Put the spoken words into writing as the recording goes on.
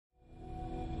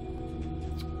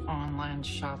online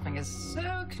shopping is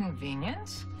so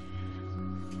convenient.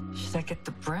 Should I get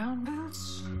the brown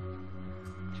boots?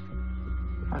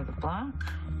 Or the black?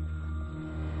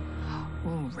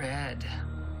 Ooh, red.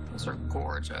 Those are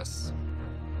gorgeous.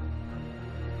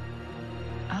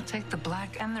 I'll take the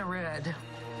black and the red.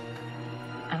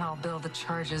 And I'll bill the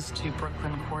charges to Brook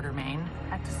Lynn Quartermain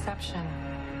at Deception.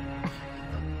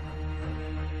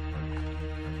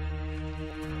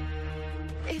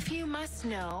 If you must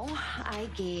know, I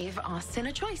gave Austin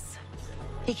a choice.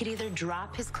 He could either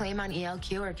drop his claim on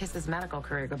ELQ or kiss his medical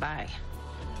career goodbye.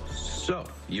 So,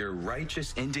 your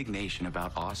righteous indignation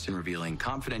about Austin revealing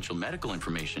confidential medical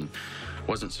information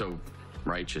wasn't so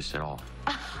righteous at all.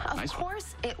 Of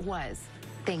course it was.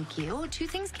 Thank you. Two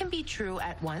things can be true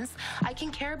at once. I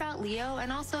can care about Leo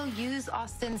and also use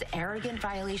Austin's arrogant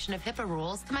violation of HIPAA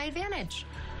rules to my advantage.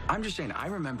 I'm just saying, I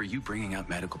remember you bringing up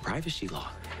medical privacy law.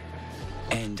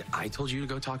 And I told you to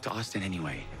go talk to Austin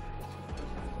anyway.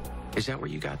 Is that where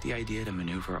you got the idea to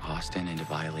maneuver Austin into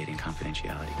violating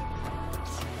confidentiality?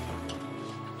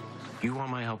 You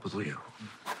want my help with Leo?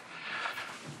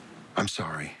 I'm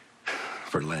sorry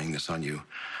for laying this on you,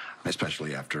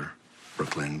 especially after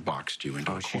Brook Lynn boxed you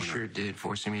into a corner. She sure did,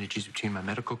 forcing me to choose between my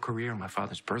medical career and my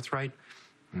father's birthright.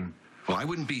 Well, I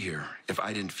wouldn't be here if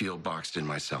I didn't feel boxed in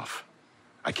myself.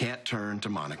 I can't turn to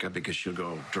Monica because she'll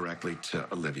go directly to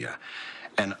Olivia.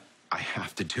 And I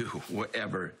have to do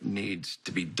whatever needs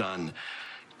to be done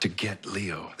to get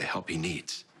Leo the help he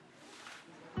needs.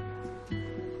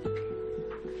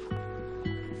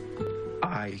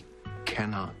 I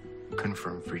cannot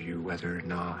confirm for you whether or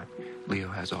not Leo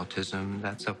has autism.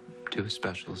 That's up to a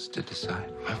specialist to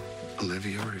decide. Well,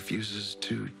 Olivia refuses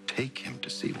to take him to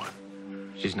see one.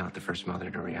 She's not the first mother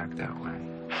to react that way.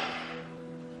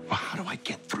 Well, how do I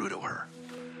get through to her?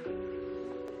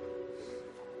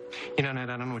 You know, Ned,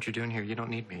 I don't know what you're doing here. You don't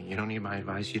need me. You don't need my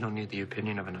advice. You don't need the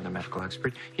opinion of another medical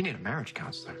expert. You need a marriage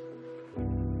counselor.